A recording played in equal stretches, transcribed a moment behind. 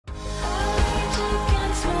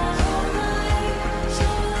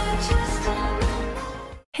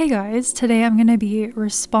Hey guys, today I'm gonna be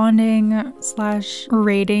responding /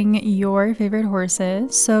 rating your favorite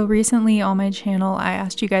horses. So recently on my channel, I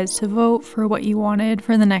asked you guys to vote for what you wanted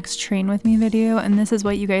for the next train with me video, and this is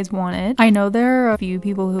what you guys wanted. I know there are a few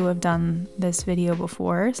people who have done this video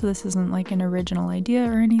before, so this isn't like an original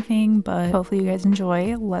idea or anything, but hopefully you guys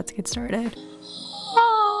enjoy. Let's get started.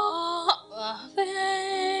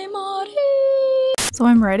 So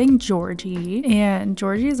I'm riding Georgie, and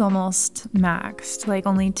Georgie is almost maxed, like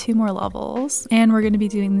only 2 more levels. And we're going to be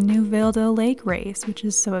doing the new Vale de Lake race, which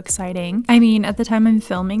is so exciting. I mean, at the time I'm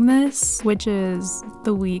filming this, which is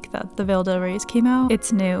the week that the Vale de race came out,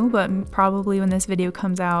 it's new, but probably when this video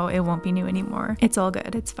comes out, it won't be new anymore. It's all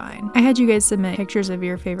good, it's fine. I had you guys submit pictures of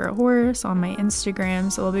your favorite horse on my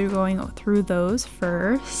Instagram, so we'll be going through those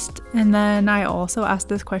first. And then I also asked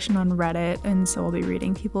this question on Reddit, and so we'll be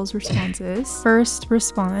reading people's responses. First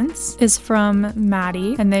response is from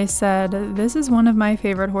Maddie, and they said, "This is one of my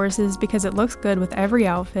favorite horses because it looks good with every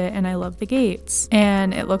outfit and I love the gaits."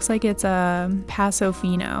 And it looks like it's a Paso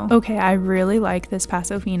Fino. Okay, I really like this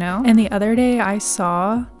Paso Fino. And the other day I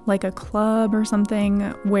saw like a club or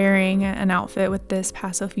something wearing an outfit with this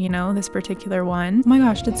Paso Fino, this particular one. Oh my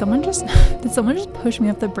gosh, did someone just push me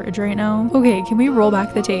off the bridge right now? Okay, can we roll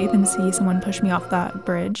back the tape and see someone push me off that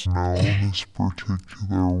bridge? No, this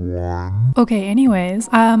particular one. Okay, anyways,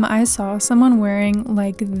 I saw someone wearing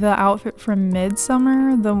like the outfit from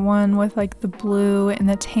Midsummer, the one with like the blue and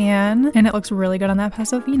the tan, and it looks really good on that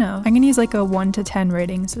Paso Fino. I'm gonna use like a 1 to 10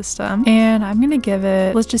 rating system, and I'm gonna give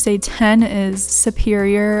it, let's just say 10 is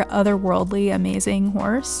superior, otherworldly, amazing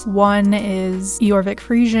horse, 1 is Jorvik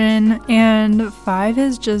Frisian, and 5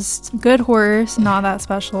 is just good horse, not that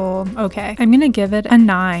special. Okay, I'm gonna give it a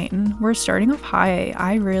 9. We're starting off high.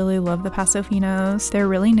 I really love the Paso Finos. They're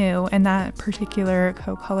really new, and that particular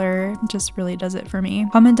coat color just really does it for me.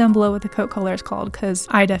 Comment down below what the coat color is called, because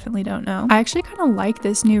I definitely don't know. I actually kind of like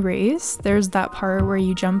this new race. There's that part where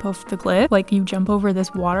you jump off the cliff, like you jump over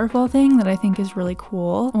this waterfall thing that I think is really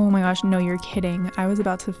cool. Oh my gosh, no, you're kidding. I was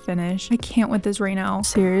about to finish. I can't with this right now.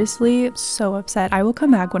 Seriously, so upset. I will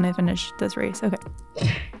come back when I finish this race. Okay.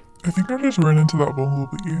 I think I just ran into that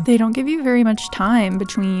bumblebee. They don't give you very much time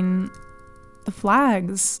between the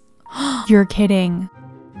flags. You're kidding.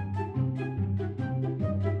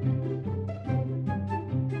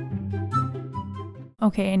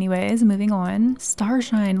 Okay, anyways, moving on.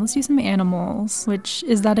 Starshine, let's do some animals. Which,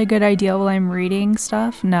 is that a good idea while I'm reading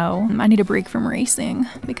stuff? No. I need a break from racing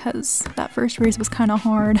because that first race was kind of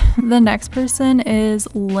hard. The next person is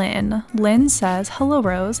Lynn. Lynn says, "Hello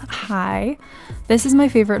Rose, hi. This is my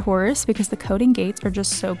favorite horse because the coat and gaits are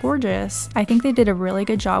just so gorgeous. I think they did a really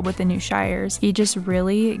good job with the new Shires. He just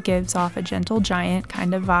really gives off a gentle giant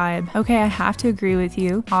kind of vibe." Okay, I have to agree with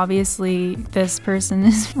you. Obviously, this person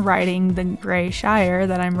is riding the gray Shire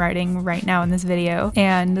that I'm riding right now in this video,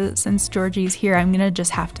 and since Georgie's here, I'm gonna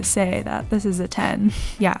just have to say that this is a 10.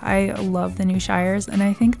 Yeah, I love the new Shires, and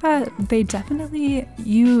I think that they definitely,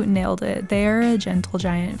 you nailed it. They are a gentle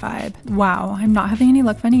giant vibe. Wow, I'm not having any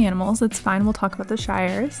luck finding animals. It's fine, we'll talk about the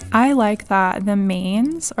Shires. I like that the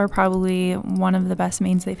manes are probably one of the best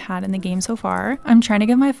manes they've had in the game so far. I'm trying to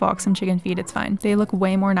give my fox some chicken feed, it's fine. They look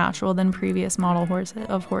way more natural than previous model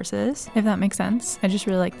horses, if that makes sense. I just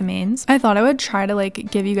really like the manes. I thought I would try to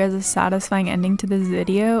like give you guys a satisfying ending to this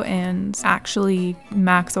video and actually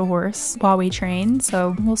max a horse while we train,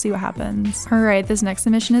 so we'll see what happens. All right, this next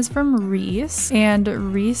submission is from Reese, and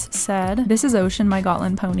Reese said, "This is Ocean, my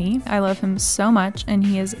Gotland pony. I love him so much and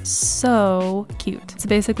he is so cute." It's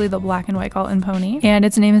basically the black and white Gotland pony, and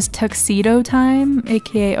its name is Tuxedo Time,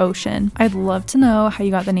 aka Ocean. I'd love to know how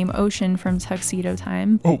you got the name Ocean from Tuxedo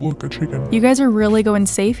Time. Oh, look, a chicken. You guys are really going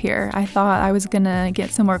safe here. I thought I was gonna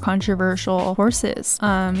get some more controversial horses.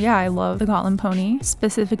 Yeah, I love the Gotland pony,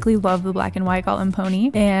 specifically love the black and white Gotland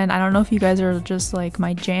pony, and I don't know if you guys are just like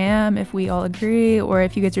my jam, if we all agree, or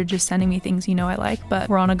if you guys are just sending me things you know I like, but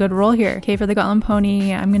we're on a good roll here. Okay, for the Gotland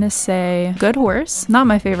pony, I'm gonna say good horse. Not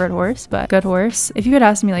my favorite horse, but good horse. If you had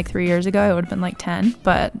asked me like 3 years ago, I would have been like 10,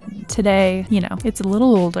 but today, you know, it's a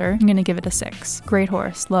little older. I'm gonna give it a 6. Great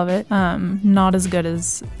horse, love it. Not as good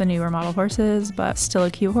as the newer model horses, but still a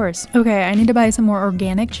cute horse. Okay, I need to buy some more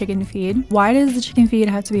organic chicken feed. Why does the chicken feed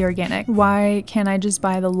have to be organic? Why can't I just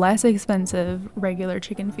buy the less expensive regular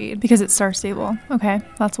chicken feed? Because it's Star Stable. Okay,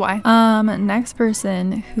 that's why. Next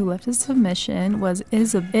person who left a submission was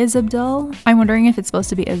Isabel. I'm wondering if it's supposed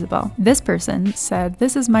to be Isabel. This person said,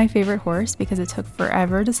 "This is my favorite horse because it took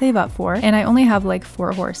forever to save up for, and I only have like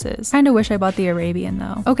 4 horses. horses. Kinda wish I bought the Arabian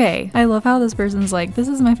though. Okay, I love how this person's like, this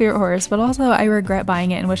is my favorite horse, but also I regret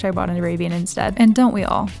buying it and wish I bought an Arabian instead. And don't we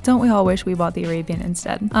all? Don't we all wish we bought the Arabian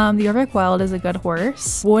instead? The Orvik Wild is a good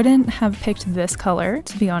horse. Wouldn't have picked this color,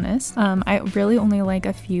 to be honest. I really only like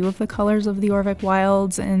a few of the colors of the Orvik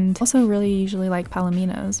Wilds, and also really usually like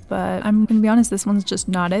Palominos, but I'm gonna be honest, this one's just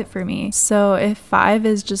not it for me. So if 5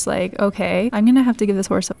 is just like, okay, I'm gonna have to give this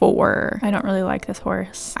horse a 4. I don't really like this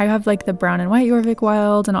horse. I have like the brown and white Orvik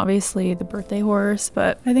Wild and obviously the birthday horse,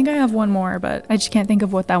 but I think I have one more, but I just can't think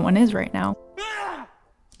of what that one is right now.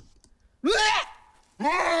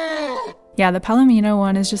 Yeah, the Palomino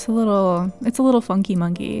one is just it's a little funky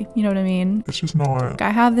monkey, you know what I mean? It's just not. I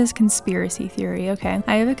have this conspiracy theory, okay?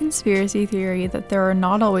 I have a conspiracy theory that there are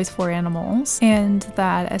not always 4 animals and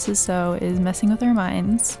that SSO is messing with our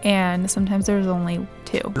minds and sometimes there's only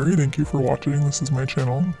 2. Gary, thank you for watching. This is my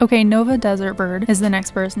channel. Okay, Nova Desert Bird is the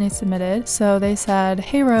next person who submitted. So they said,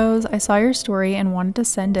 hey Rose, I saw your story and wanted to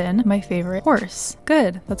send in my favorite horse.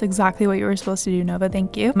 Good, that's exactly what you were supposed to do, Nova,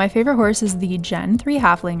 thank you. My favorite horse is the Gen 3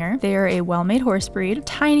 Halflinger. They are a well-made horse breed,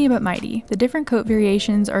 tiny but mighty. The different coat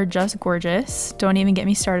variations are just gorgeous. Don't even get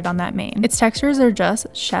me started on that mane. Its textures are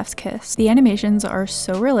just chef's kiss. The animations are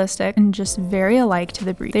so realistic and just very alike to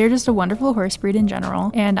the breed. They are just a wonderful horse breed in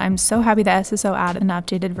general, and I'm so happy that SSO added an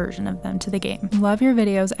updated version of them to the game. Love your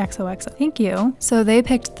videos, XOXO. Thank you. So they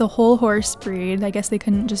picked the whole horse breed. I guess they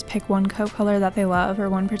couldn't just pick one coat color that they love or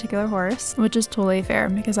one particular horse, which is totally fair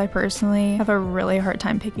because I personally have a really hard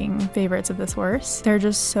time picking favorites of this horse. They're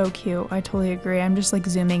just so cute. I totally agree. I'm just like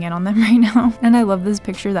zooming in on them right now. And I love this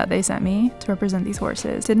picture that they sent me to represent these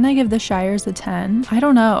horses. Didn't I give the Shires a 10? I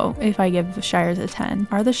don't know if I give the Shires a 10.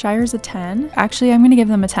 Are the Shires a 10? Actually, I'm gonna give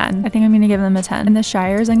them a 10. I think I'm gonna give them a 10. And the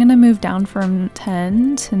Shires, I'm gonna move down from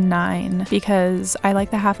 10 to 9 because I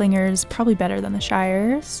like the Halflingers probably better than the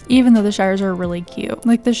Shires, even though the Shires are really cute.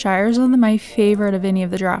 Like the Shires are my favorite of any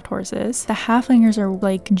of the draft horses. The Halflingers are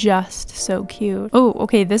like just so cute. Oh,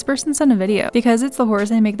 okay, this person sent a video. Because it's the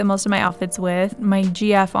horse I make the most of my outfits with, my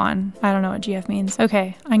GF on. I don't know what GF means.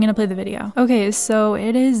 Okay, I'm gonna play the video. Okay, so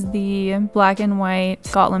it is the black and white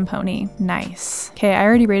Gotland pony. Nice. Okay, I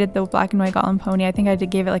already rated the black and white Gotland pony. I think I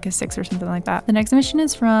gave it like a 6 or something like that. The next submission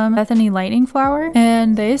is from Bethany Lightning Flower,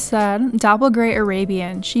 and they said, Dapple Gray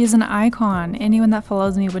Arabian. She is an icon. Anyone that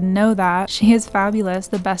follows me would know that. She is fabulous,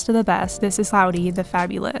 the best of the best. This is Cloudy, the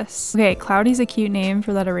fabulous. Okay, Cloudy's a cute name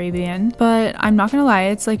for that Arabian, but I'm not gonna lie,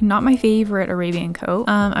 it's like not my favorite Arabian coat.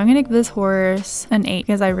 I'm gonna give this horse an 8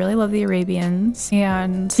 because I really love the Arabians,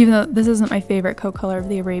 and even though this isn't my favorite coat color of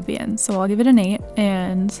the Arabians, so I'll give it an 8,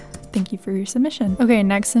 and thank you for your submission. Okay,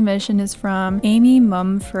 next submission is from Amy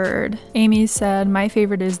Mumford. Amy said, my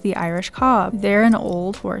favorite is the Irish Cob. They're an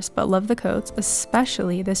old horse, but love the coats,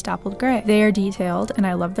 especially this dappled gray. They are detailed and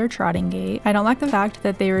I love their trotting gait. I don't like the fact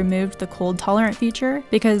that they removed the cold tolerant feature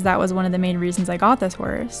because that was one of the main reasons I got this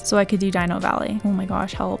horse, so I could do Dino Valley. Oh my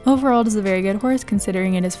gosh, help. Overall, it is a very good horse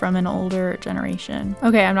considering it is from an older generation.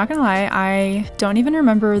 Okay, I'm not gonna lie, I don't even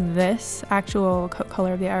remember this actual coat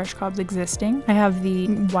color of the Irish Cobs existing. I have the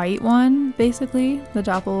white one, basically, the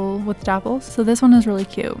dapple with dapples. So this one is really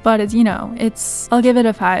cute, but it's, you know, I'll give it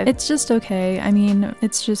a 5. It's just okay. I mean,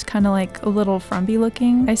 it's just kind of like a little frumpy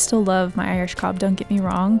looking. I still love my Irish Cob, don't get me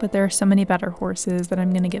wrong, but there are so many better horses that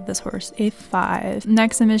I'm gonna give this horse a 5.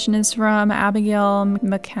 Next submission is from Abigail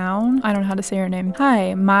McCown. I don't know how to say her name.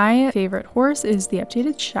 Hi, my favorite horse is the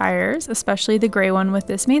updated Shires, especially the gray one with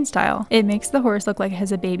this mane style. It makes the horse look like it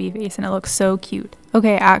has a baby face and it looks so cute.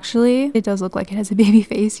 Okay, actually, it does look like it has a baby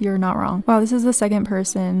face. You're not wrong. Wow, this is the second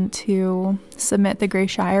person to submit the Gray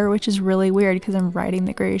Shire, which is really weird because I'm riding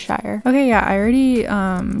the Gray Shire. Okay, yeah, I already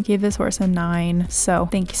gave this horse a 9, so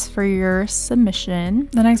thanks for your submission.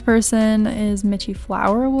 The next person is Mitchie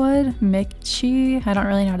Flowerwood. Mitchie, I don't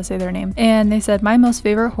really know how to say their name. And they said, my most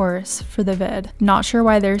favorite horse for the vid. Not sure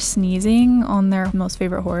why they're sneezing on their most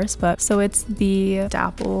favorite horse, but so it's the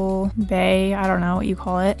Dapple Bay, I don't know what you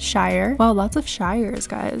call it, Shire. Wow, lots of Shire,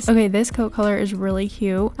 guys. Okay, this coat color is really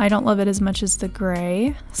cute. I don't love it as much as the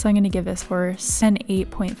gray, so I'm gonna give this horse an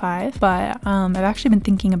 8.5, but I've actually been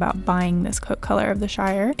thinking about buying this coat color of the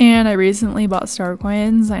Shire, and I recently bought star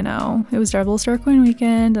coins. I know, it was double star coin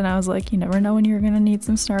weekend, and I was like, you never know when you're gonna need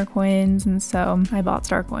some star coins, and so I bought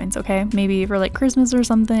star coins. Okay, maybe for like Christmas or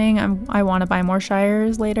something. I want to buy more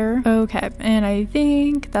Shires later. Okay, and I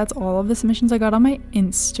think that's all of the submissions I got on my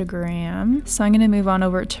Instagram, so I'm gonna move on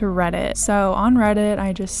over to Reddit. So on Reddit,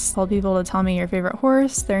 I just told people to tell me your favorite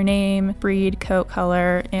horse. their name, breed, coat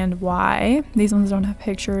color, and why. These ones don't have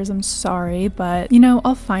pictures, I'm sorry, but you know,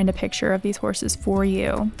 I'll find a picture of these horses for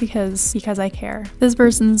you because I care. This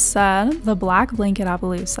person said the black blanket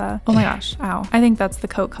Appaloosa. Oh my gosh, ow. I think that's the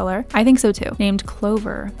coat color. I think so too. Named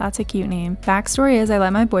Clover. That's a cute name. Backstory is I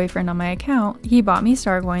let my boyfriend on my account. He bought me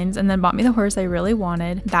star coins and then bought me the horse I really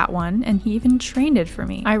wanted, that one, and he even trained it for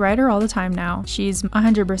me. I ride her all the time now. She's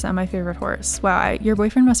 100% my favorite horse. Wow, your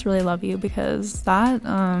boyfriend must really love you because that,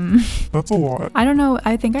 That's a lot. I don't know.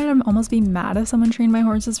 I think I'd almost be mad if someone trained my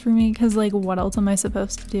horses for me because like what else am I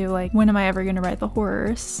supposed to do? Like when am I ever gonna ride the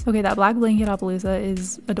horse? Okay, that black blanket Appaloosa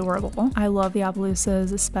is adorable. I love the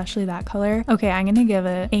Appaloosas, especially that color. Okay, I'm gonna give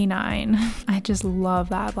it a 9. I just love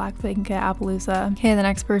that black blanket Appaloosa. Okay, the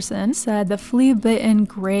next person said the flea bitten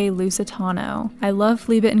gray Lusitano. I love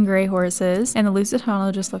flea bitten gray horses and the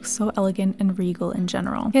Lusitano just looks so elegant and regal in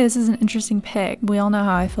general. Okay, this is an interesting pick. We all know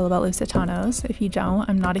how I feel about Lusitanos. If you don't,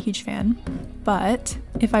 I'm not a huge fan. But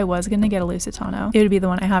if I was gonna get a Lusitano, it would be the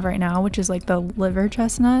one I have right now, which is like the liver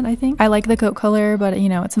chestnut, I think. I like the coat color, but you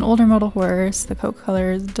know, it's an older model horse. The coat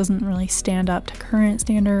color doesn't really stand up to current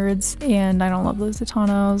standards, and I don't love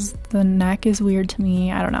Lusitanos. The neck is weird to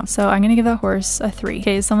me. I don't know. So I'm gonna give that horse a 3.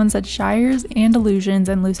 Okay, someone said Shires, Andalusians,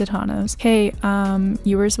 and Lusitanos. Okay,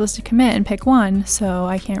 you were supposed to commit and pick one, so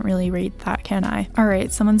I can't really rate that, can I? All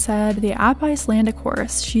right, someone said the App Icelandic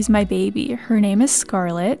horse. She's my baby. Her name is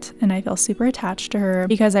Scarlet, and I feel super attached to her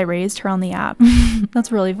because I raised her on the app.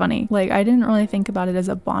 That's really funny. Like, I didn't really think about it as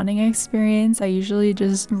a bonding experience. I usually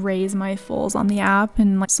just raise my foals on the app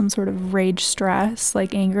and like some sort of rage stress,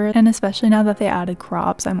 like anger. And especially now that they added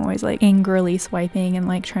crops, I'm always like angrily swiping and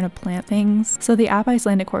like trying to plant things. So the App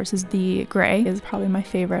Icelandic horse is the gray, is probably my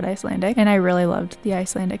favorite Icelandic. And I really loved the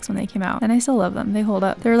Icelandics when they came out. And I still love them. They hold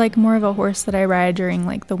up. They're like more of a horse that I ride during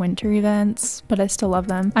like the winter events, but I still love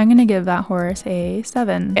them. I'm gonna give that horse a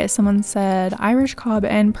 7. Okay, someone said Irish Cob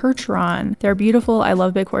and Percheron. They're beautiful. I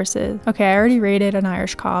love big horses. Okay, I already rated an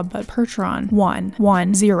Irish Cob, but Percheron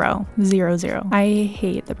 1, 0, 0, 0. I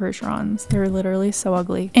hate the Percherons. They're literally so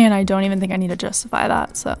ugly, and I don't even think I need to justify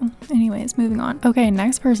that. So anyways, moving on. Okay,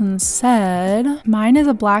 next person said mine is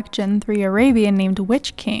a black Gen 3 Arabian named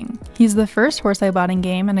Witch King. He's the first horse I bought in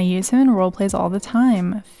game and I use him in role plays all the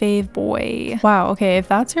time. Fave boy. Wow, okay, if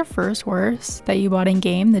that's your first horse that you bought in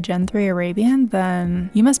game, the Gen 3 Arabian, then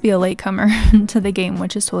you must be a latecomer to the game,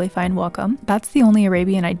 which is totally fine. Welcome. That's the only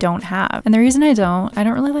Arabian I don't have. And the reason I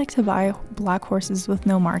don't really like to buy black horses with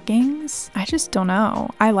no markings. I just don't know.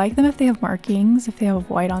 I like them if they have markings, if they have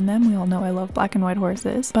white on them. We all know I love black and white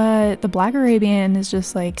horses, but the black Arabian is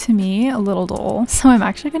just like, to me, a little dull. So I'm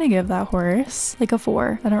actually gonna give that horse like a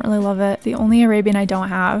 4. I don't really love it. The only Arabian I don't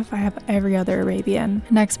have, I have every other Arabian.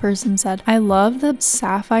 Next person said, I love the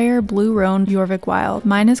Sapphire Blue Roan Jorvik Wild.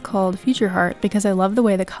 Mine is called Future Heart because I love the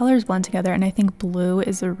way the colors blend together and I think blue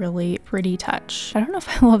is a really pretty touch. I don't know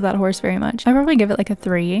if I love that horse very much. I'd probably give it like a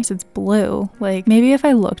 3 because it's blue. Like maybe if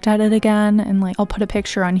I looked at it again and like I'll put a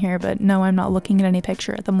picture on here, but no, I'm not looking at any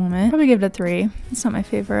picture at the moment. Probably give it a 3. It's not my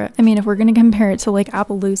favorite. I mean, if we're gonna compare it to like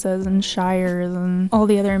Appaloosas and Shires and all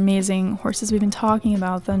the other amazing horses we've been talking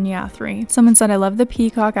about, then yeah, 3. Someone said I love the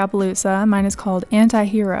Peacock Appaloosa. Mine is called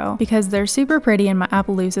Anti-Hero because they're super pretty and my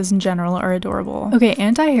Appaloosas in general are adorable. Okay,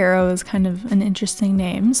 Anti-Hero is kind of an interesting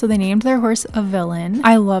name. So they named their horse a villain.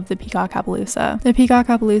 I love the Peacock Appaloosa. The Peacock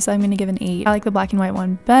Appaloosa, I'm gonna give an 8. I like the black and white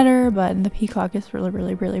one better, but the Peacock is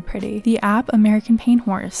really pretty. The App American Paint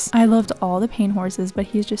Horse. I loved all the paint horses, but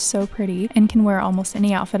he's just so pretty and can wear almost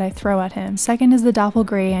any outfit I throw at him. Second is the Doppel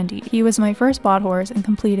Gray Andy. He was my first bought horse and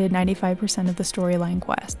completed 95% of the storyline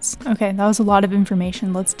quests. Okay, that was a lot of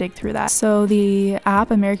information. Let's dig through that. So the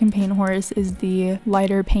App American Paint Horse is the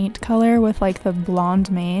lighter paint color with like the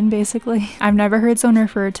blonde mane, basically. I've never heard someone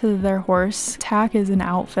refer to their horse tack as an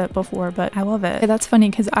outfit before, but I love it. Okay, that's funny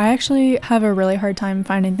because I actually have a really hard time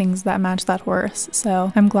finding things that match that horse,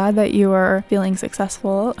 so I'm glad that you are feeling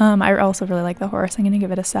successful. I also really like the horse. I'm gonna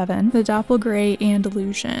give it a 7. The Doppel Gray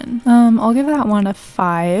Andalusian. I'll give that one a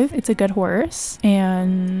 5. It's a good horse,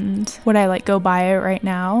 and would I like go buy it right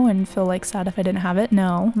now and feel like sad if I didn't have it?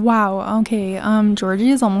 No. Wow. Okay.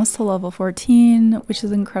 Georgie is almost to level 14, which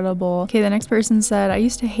is incredible. Okay, the next person said I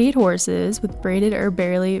used to hate horses with braided or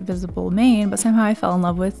barely visible mane, but somehow I fell in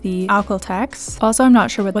love with the Alcaltex. Also, I'm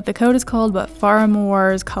not sure what the coat is called, but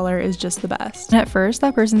Faramoir's color is is just the best. And at first,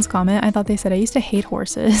 that person's comment, I thought they said I used to hate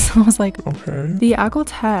horses. I was like, Okay. the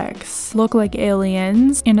Aquatecs look like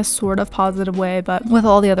aliens in a sort of positive way, but with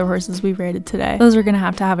all the other horses we rated today, those are gonna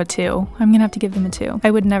have to have a 2. I'm gonna have to give them a 2.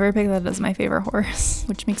 I would never pick that as my favorite horse,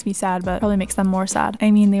 which makes me sad, but probably makes them more sad.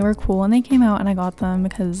 I mean, they were cool when they came out and I got them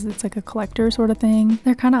because it's like a collector sort of thing.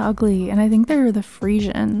 They're kind of ugly, and I think they're the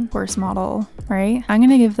Frisian horse model, right? I'm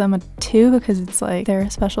gonna give them a 2 because it's like they're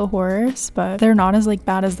a special horse, but they're not as like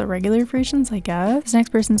bad as the regular Frisians, I guess. This next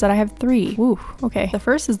person said I have 3. Ooh, okay. The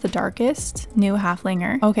first is the darkest new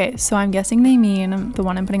halflinger. Okay, so I'm guessing they mean the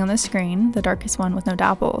one I'm putting on the screen, the darkest one with no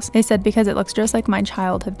dapples. They said because it looks just like my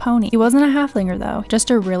childhood pony. He wasn't a halflinger though, just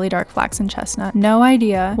a really dark flaxen chestnut. No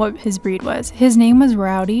idea what his breed was. His name was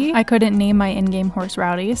Rowdy. I couldn't name my in-game horse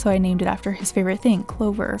Rowdy, so I named it after his favorite thing,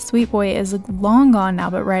 Clover. Sweet Boy is long gone now,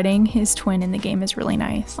 but riding his twin in the game is really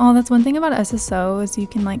nice. Oh, that's one thing about SSO is you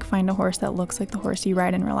can like find a horse that looks like the horse you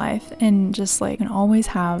ride in real life, and just like you can always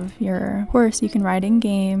have your horse you can ride in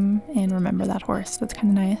game and remember that horse. That's kind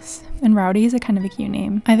of nice. And Rowdy is a kind of a cute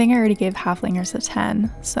name. I think I already gave halflingers a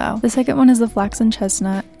 10. So the second one is the flaxen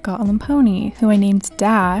chestnut Gotland pony, who I named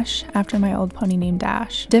Dash after my old pony named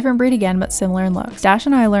Dash. Different breed again, but similar in looks. Dash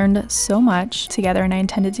and I learned so much together and I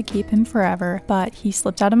intended to keep him forever, but he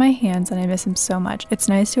slipped out of my hands and I miss him so much. It's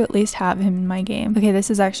nice to at least have him in my game. Okay, this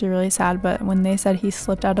is actually really sad, but when they said he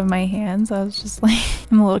slipped out of my hands, I was just like,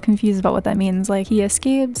 I'm a little confused about what that means. Like, he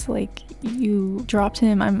escaped, like you dropped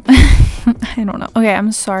him. I'm I don't know. Okay,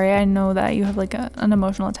 I'm sorry. I know that you have like an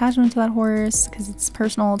emotional attachment to that horse because it's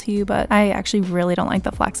personal to you, but I actually really don't like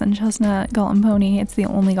the flaxen chestnut Gotland pony. It's the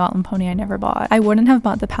only Gotland pony I never bought. I wouldn't have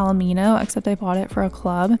bought the Palomino, except I bought it for a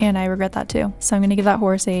club, and I regret that too. So I'm gonna give that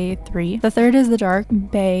horse a 3. The third is the dark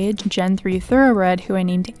bay Gen 3 thoroughbred, who I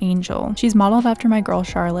named Angel. She's modeled after my girl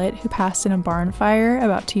Charlotte, who passed in a barn fire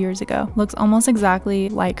about 2 years ago. Looks almost exactly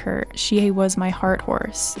like her. She was my heart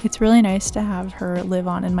horse. It's really nice to have her live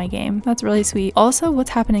on in my game. That's really sweet. Also, what's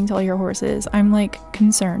happening to all your horses? I'm like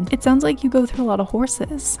concerned. It sounds like you go through a lot of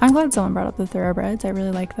horses. I'm glad someone brought up the thoroughbreds. I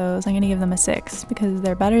really like those. I'm gonna give them a 6 because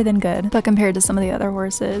they're better than good, but compared to some of the other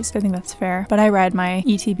horses, I think that's fair. But I ride my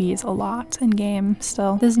ETBs a lot in game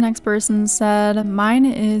still. This next person said, mine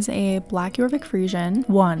is a black Jorvik Frisian.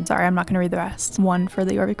 1. Sorry, I'm not gonna read the rest. 1 for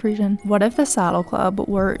the Jorvik Frisian. What if the Saddle Club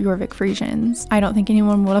were Jorvik Frisians? I don't think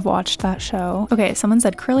anyone would have watched that show. Okay, someone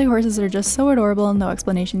said curly horses are just so adorable and no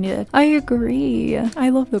explanation needed. I agree. I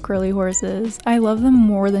love the curly horses. I love them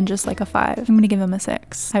more than just like a 5. I'm gonna give them a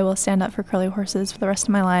 6. I will stand up for curly horses for the rest of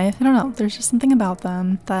my life. I don't know, there's just something about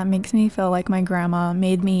them that makes me feel like my grandma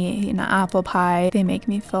made me an apple pie. They make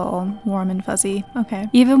me feel warm and fuzzy. Okay.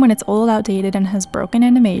 Even when it's old, outdated, and has broken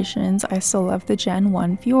animations, I still love the Gen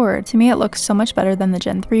 1 Fjord. To me, it looks so much better than the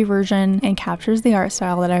Gen 3 version and captures the art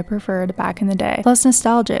style that I preferred back in the day. Plus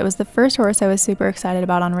nostalgia, it was the first horse I was super excited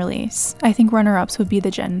about on release. I think runner-ups would be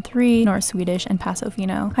the Gen 3, North Swedish, and Paso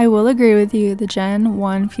Fino. I will agree with you, the Gen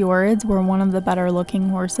 1 Fjords were one of the better looking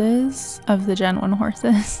horses of the Gen 1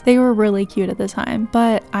 horses. They were really cute at the time,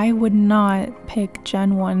 but I would not pick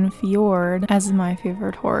Gen 1 Fjord as my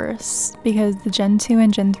favorite horse because the Gen 2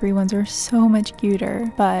 and Gen 3 ones are so much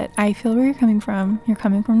cuter. But I feel where you're coming from. You're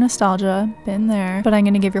coming from nostalgia, been there, but I'm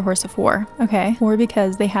gonna give your horse a 4. Okay, 4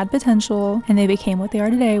 because they had potential and they became what they are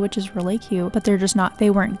today, which is really cute, but they're just not, they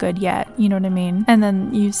weren't good yet, you know what I mean? And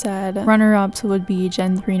then you said runner-ups would be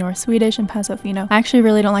Gen 3 North Swedish and Paso Fino. I actually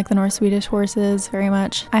really don't like the North Swedish horses very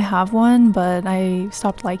much. I have one, but I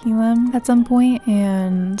stopped liking them at some point,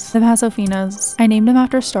 and the Paso Finos, I named them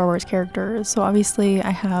after Star Wars characters, so obviously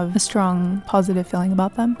I have a strong positive feeling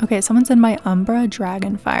about them. Okay, someone said my Umbra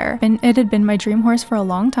Dragonfire. And it had been my dream horse for a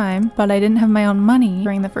long time, but I didn't have my own money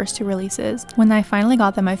during the first 2 releases. When I finally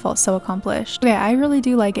got them, I felt so accomplished. Okay, I really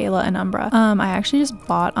do like Ayla and Umbra. I actually just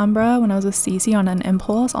bought Umbra when I was with Cece on an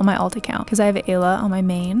impulse on my alt account because I have Ayla on my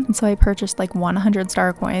main, and so I purchased like 100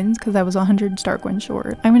 star coins because I was 100 star coins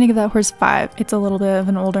short. I'm gonna give that horse 5. It's a little bit of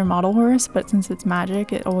an older model horse, but since it's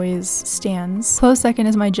magic, it always stands. Close second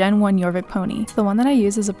is my Gen 1 Jorvik pony. It's the one that I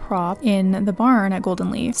use as a prop in the barn at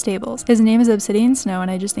Golden Leaf Stables. His name is Obsidian Snow,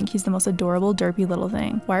 and I just think he's the most adorable derpy little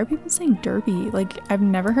thing. Why are people saying derpy? Like, I've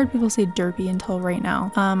never heard people say derpy until right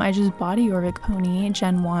now. I just bought a Jorvik pony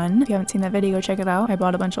Gen 1. If you haven't seen that video, go check it out. I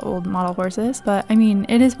bought a bunch of old model horses, but I mean,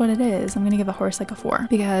 it is what it is. I'm gonna give the horse like a 4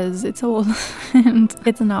 because it's old and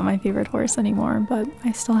it's not my favorite horse anymore, but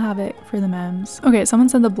I still have it for the memes. Okay, someone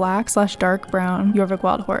said the black/dark brown Yorvik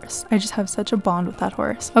wild horse. I just have such a bond with that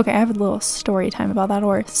horse. Okay, I have a little story time about that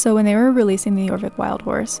horse. So when they were releasing the Yorvik wild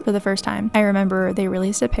horse for the first time, I remember they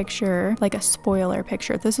released a picture, like a spoiler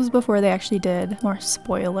picture. This was before they actually did more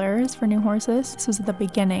spoilers for new horses. This was at the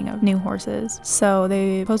beginning of new horses. So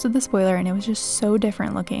they posted the spoiler and it was just so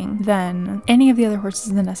different looking than any of the other horses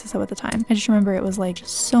in the SSO at the time. I just remember it was like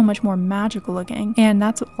just so much more magical looking. And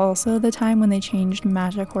that's also the time when they changed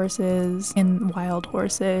magic horses and wild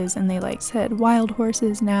horses, and they like said wild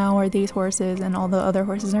horses now are these horses and all the other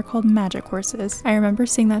horses are called magic horses. I remember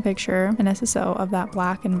seeing that picture in SSO of that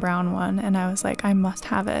black and brown one and I was like, I must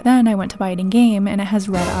have it. Then I went to buy it in game and it has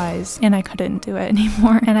red eyes and I couldn't do it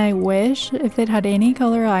anymore. And I wish if it had any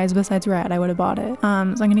color eyes besides red, I would have bought it. So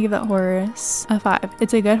I'm gonna give that horse a 5.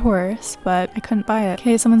 It's a good horse, but I couldn't buy it.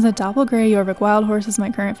 Okay, someone said Dapple Gray Yorvik wild horse is my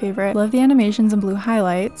current favorite. Love the animations and blue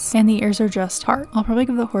highlights, and the ears are just heart. I'll probably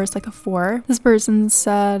give the horse like a 4. This person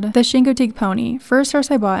said the Shinkotig pony. First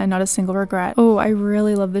horse I bought and not a single regret. Oh, I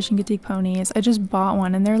really love the Shinkotig ponies. I just bought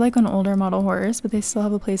one and they're like an older model horse, but they still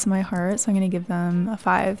have a place in my heart, so I'm gonna give them a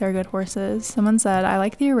 5. They're good horses. Someone said I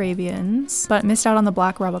like the Arabians, but missed out on the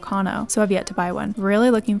black Rabacano, so I've yet to buy one.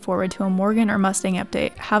 Really looking forward to a Morgan or Mustang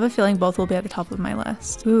update. Have a feeling both will be at the top of my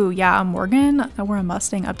list. Ooh, yeah, a Morgan or a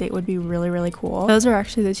Mustang update would be really cool. Those are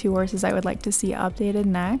actually the 2 horses I would like to see updated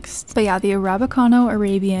next. But yeah, the Rabacano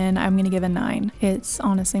Arabian, I'm gonna give a 9. It's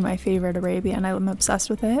honestly my favorite Arabian. I'm obsessed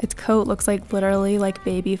with it. Its coat looks like literally like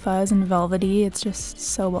baby fuzz and velvety. It's just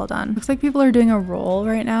so well done. Looks like people are doing a roll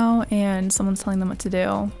right now and someone's telling them what to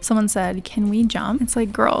do. Someone said, can we jump? It's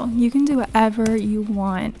like, girl, you can do whatever you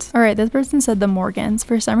want. All right, this person said the Morgans.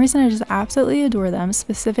 For some reason, I just absolutely adore them,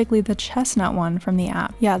 specifically the chestnut one from the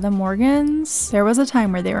app. Yeah, the Morgans, there was a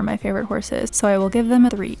time where they were my favorite horses, so I will give them a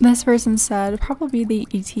 3. This person said probably the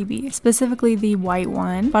ETB, specifically the white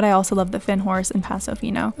one, but I also love the Finn horse and Paso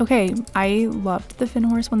Fino. Okay, I loved the Finn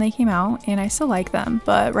horse when they came out and I still like them,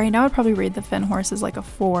 but right now I'd probably rate the Finn horse as like a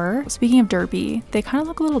 4. Speaking of derpy, they kind of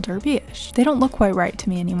look a little derpy-ish. They don't look quite right to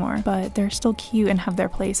me anymore, but they're still cute and have their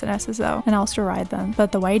place in SSO, and I'll still ride them.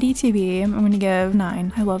 But the white ETB, I'm gonna give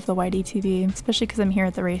 9. I love the white ETB, especially because I'm here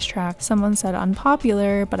at the racetrack. Someone said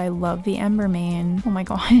unpopular, but I love the Ember mane. Oh my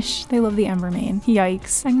gosh, they love the Ember mane.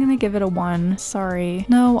 Yikes. I'm gonna give it a 1. Sorry.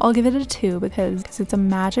 No, I'll give it a 2 because it's a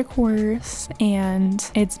magic horse and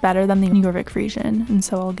it's better than the Yorvik Frisian, and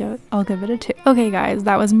so I'll give it a 2. Okay guys,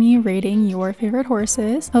 that was me rating your favorite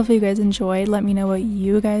horses. Hopefully you guys enjoyed. Let me know what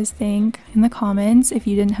you guys think in the comments. If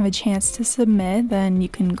you didn't have a chance to submit, then you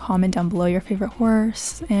can comment down below your favorite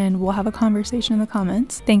horse and we'll have a conversation in the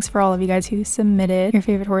comments. Thanks for all of you guys who submitted your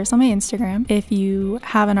favorite horse on my Instagram. If you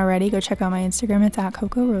haven't already, go check out my Instagram. It's at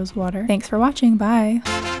Koko Rosewater. Thanks for watching. Bye.